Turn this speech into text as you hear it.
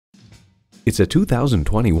It's a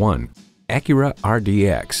 2021 Acura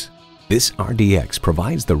RDX. This RDX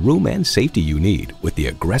provides the room and safety you need with the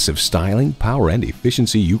aggressive styling, power, and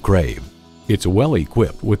efficiency you crave. It's well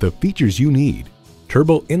equipped with the features you need: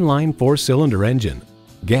 turbo inline 4-cylinder engine,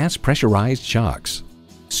 gas pressurized shocks,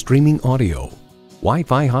 streaming audio,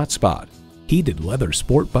 Wi-Fi hotspot, heated leather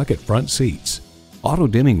sport bucket front seats,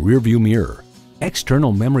 auto-dimming rearview mirror,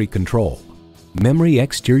 external memory control, memory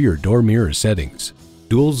exterior door mirror settings,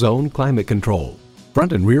 dual zone climate control,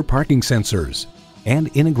 front and rear parking sensors, and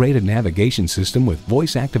integrated navigation system with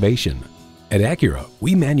voice activation. At Acura,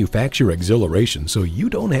 we manufacture exhilaration so you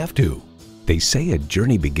don't have to. They say a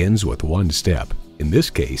journey begins with one step. In this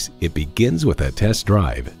case, it begins with a test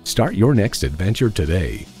drive. Start your next adventure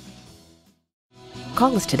today.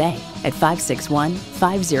 Call us today at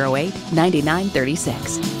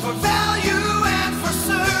 561-508-9936.